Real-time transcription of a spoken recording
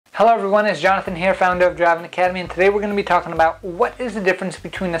Hello everyone, it's Jonathan here, founder of Driving Academy, and today we're going to be talking about what is the difference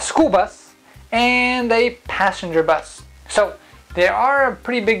between a school bus and a passenger bus. So there are a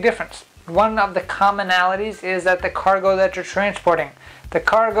pretty big difference. One of the commonalities is that the cargo that you're transporting. The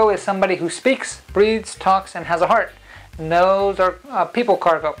cargo is somebody who speaks, breathes, talks, and has a heart. And those are people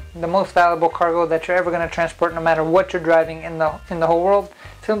cargo, the most valuable cargo that you're ever going to transport, no matter what you're driving in the whole world,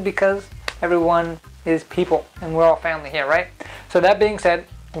 simply because everyone is people and we're all family here, right? So that being said,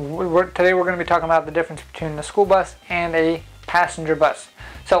 today we're going to be talking about the difference between the school bus and a passenger bus.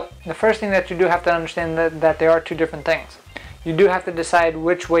 So the first thing that you do have to understand that there are two different things. You do have to decide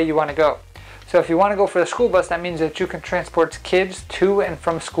which way you want to go. So if you want to go for the school bus, that means that you can transport kids to and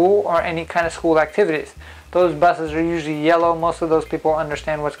from school or any kind of school activities. Those buses are usually yellow. Most of those people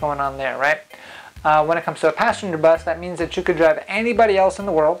understand what's going on there, right? When it comes to a passenger bus, that means that you could drive anybody else in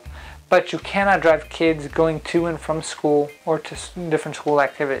the world, but you cannot drive kids going to and from school or to different school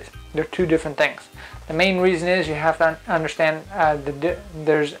activities. They're two different things. The main reason is you have to understand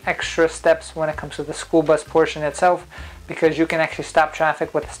there's extra steps when it comes to the school bus portion itself, because you can actually stop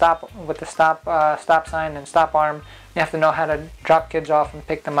traffic with the stop sign and stop arm. You have to know how to drop kids off and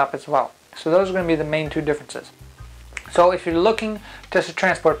pick them up as well. So those are going to be the main two differences. So if you're looking just to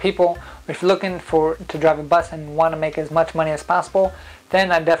transport people, or if you're looking to drive a bus and want to make as much money as possible, then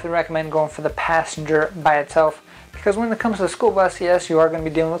I definitely recommend going for the passenger by itself. Because when it comes to the school bus, yes, you are going to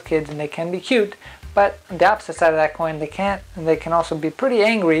be dealing with kids and they can be cute, but on the opposite side of that coin, they can also be pretty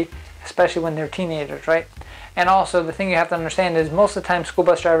angry, especially when they're teenagers, right? And also the thing you have to understand is most of the time school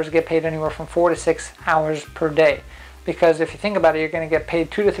bus drivers get paid anywhere from 4 to 6 hours per day. Because if you think about it, you're going to get paid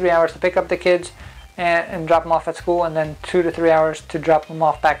 2 to 3 hours to pick up the kids and drop them off at school, and then 2 to 3 hours to drop them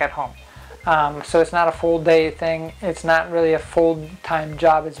off back at home. So it's not a full day thing. It's not really a full-time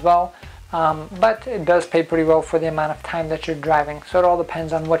job as well, but it does pay pretty well for the amount of time that you're driving. So it all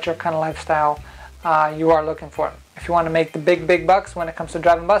depends on what your kind of lifestyle you are looking for. If you want to make the big bucks when it comes to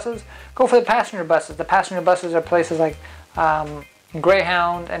driving buses, go for the passenger buses. The passenger buses are places like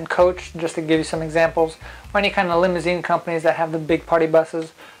Greyhound and Coach, just to give you some examples, or any kind of limousine companies that have the big party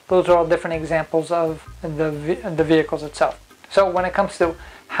buses. Those are all different examples of the vehicles itself. So when it comes to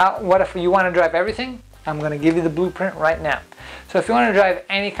what if you want to drive everything, I'm going to give you the blueprint right now. So if you want to drive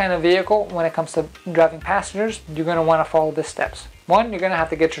any kind of vehicle, when it comes to driving passengers, you're going to want to follow the steps. One, you're going to have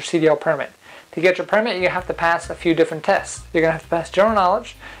to get your CDL permit. To get your permit, you have to pass a few different tests. You're going to have to pass general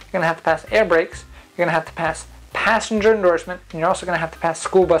knowledge, you're going to have to pass air brakes, you're going to have to pass passenger endorsement, and you're also going to have to pass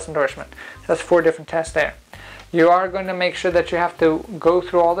school bus endorsement. So that's 4 different tests there. You are going to make sure that you have to go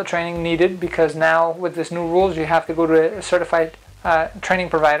through all the training needed, because now with this new rules, you have to go to a certified training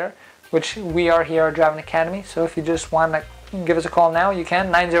provider, which we are here at Driving Academy. So if you just want to give us a call now, you can,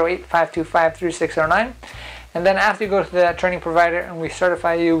 908-525-3609. And then after you go to that training provider and we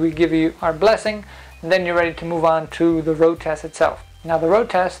certify you, we give you our blessing, and then you're ready to move on to the road test itself. Now the road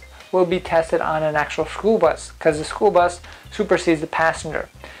test will be tested on an actual school bus, because the school bus supersedes the passenger.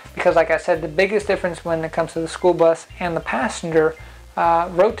 Because like I said, the biggest difference when it comes to the school bus and the passenger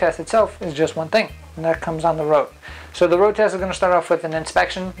road test itself is just one thing, and that comes on the road. So the road test is going to start off with an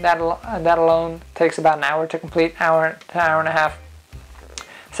inspection. That alone takes about an hour to complete, hour to hour and a half.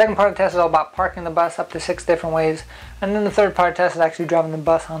 Second part of the test is all about parking the bus up to 6 different ways, and then the third part of the test is actually driving the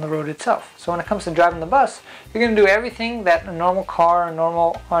bus on the road itself. So when it comes to driving the bus, you're going to do everything that a normal car or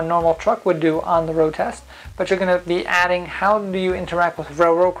a normal truck would do on the road test, but you're going to be adding how do you interact with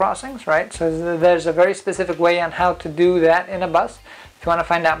railroad crossings, right? So there's a very specific way on how to do that in a bus. If you want to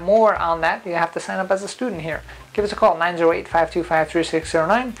find out more on that, you have to sign up as a student here. Give us a call,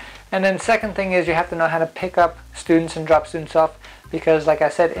 908-525-3609. And then second thing is you have to know how to pick up students and drop students off, because like I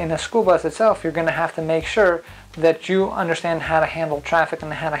said, in a school bus itself, you're going to have to make sure that you understand how to handle traffic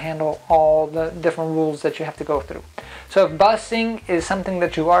and how to handle all the different rules that you have to go through. So if busing is something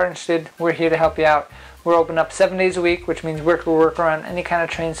that you are interested, we're here to help you out. We're open up 7 days a week, which means we can work around any kind of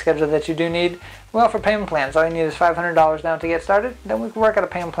train schedule that you do need. We offer payment plans. All you need is $500 down to get started. Then we can work out a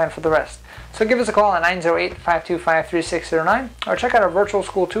payment plan for the rest. So give us a call at 908-525-3609, or check out our virtual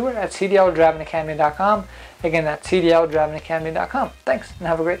school tour at CDLDrivingAcademy.com. Again, that's CDLDrivingAcademy.com. Thanks, and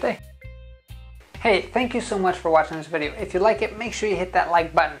have a great day. Hey, thank you so much for watching this video. If you like it, make sure you hit that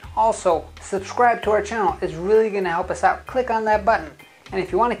like button. Also, subscribe to our channel. It's really going to help us out. Click on that button. And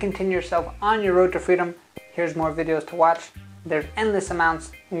if you want to continue yourself on your road to freedom, here's more videos to watch. There's endless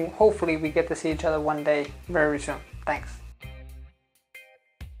amounts. Hopefully we get to see each other one day very soon. Thanks.